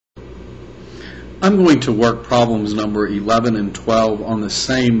I'm going to work problems number 11 and 12 on the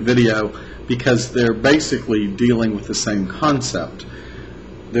same video because they're basically dealing with the same concept.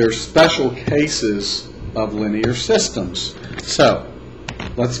 They're special cases of linear systems. So,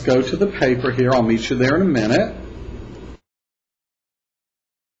 let's go to the paper here. I'll meet you there in a minute.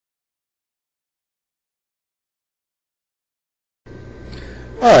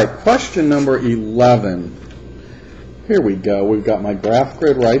 All right, question number 11. Here we go. We've got my graph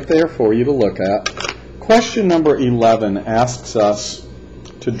grid right there for you to look at. Question number 11 asks us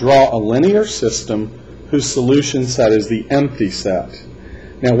to draw a linear system whose solution set is the empty set.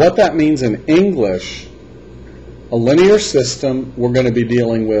 Now, what that means in English, a linear system, we're going to be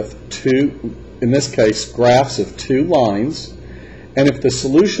dealing with two, in this case, graphs of two lines. And if the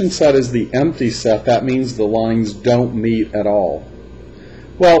solution set is the empty set, that means the lines don't meet at all.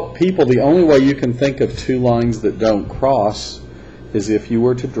 Well, people, the only way you can think of two lines that don't cross is if you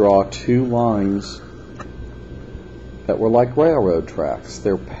were to draw two lines that were like railroad tracks.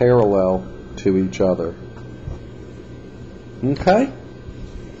 They're parallel to each other. Okay?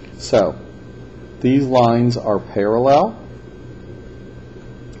 So, these lines are parallel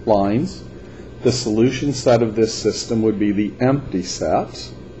lines. The solution set of this system would be the empty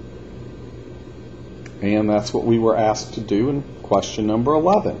set. And that's what we were asked to do in question number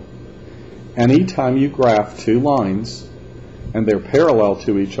 11. Anytime you graph two lines and they're parallel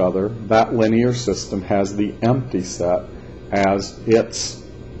to each other, that linear system has the empty set as its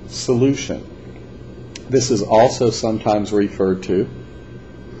solution. This is also sometimes referred to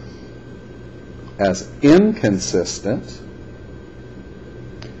as inconsistent.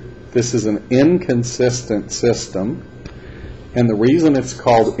 This is an inconsistent system, and the reason it's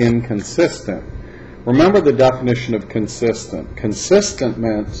called inconsistent, remember the definition of consistent. Consistent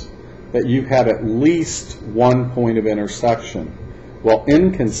meant that you had at least one point of intersection. Well,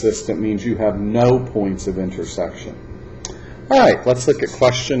 inconsistent means you have no points of intersection. All right, let's look at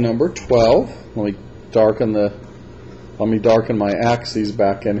question number 12. Let me darken my axes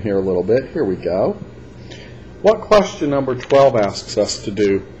back in here a little bit. Here we go. What question number 12 asks us to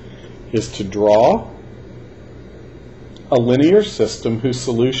do is to draw a linear system whose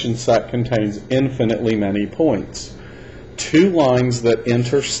solution set contains infinitely many points. Two lines that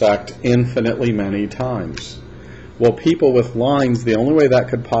intersect infinitely many times. Well, people, with lines, the only way that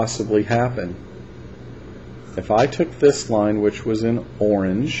could possibly happen, if I took this line, which was in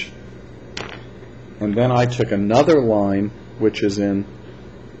orange, and then I took another line, which is in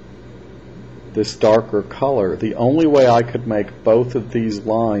this darker color, the only way I could make both of these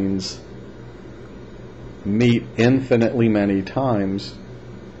lines meet infinitely many times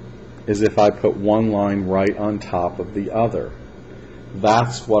is if I put one line right on top of the other.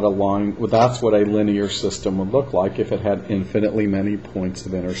 That's what a linear system would look like if it had infinitely many points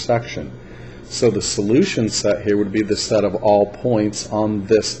of intersection. So the solution set here would be the set of all points on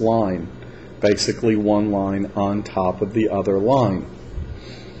this line, basically one line on top of the other line.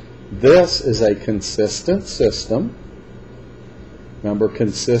 This is a consistent system. Remember,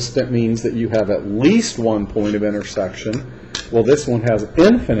 consistent means that you have at least one point of intersection. Well, this one has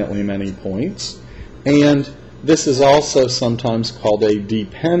infinitely many points. And this is also sometimes called a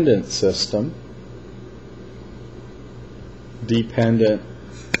dependent system. Dependent,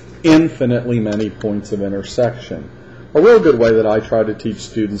 infinitely many points of intersection. A real good way that I try to teach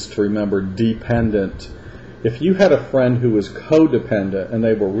students to remember dependent. If you had a friend who was codependent and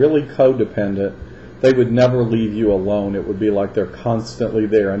they were really codependent, they would never leave you alone. It would be like they're constantly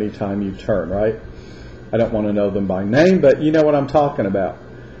there anytime you turn, right? I don't want to know them by name, but you know what I'm talking about.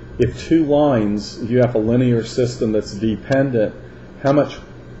 If two lines, you have a linear system that's dependent, how much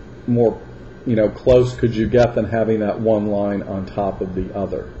more close could you get than having that one line on top of the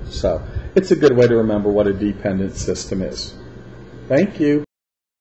other? So it's a good way to remember what a dependent system is. Thank you.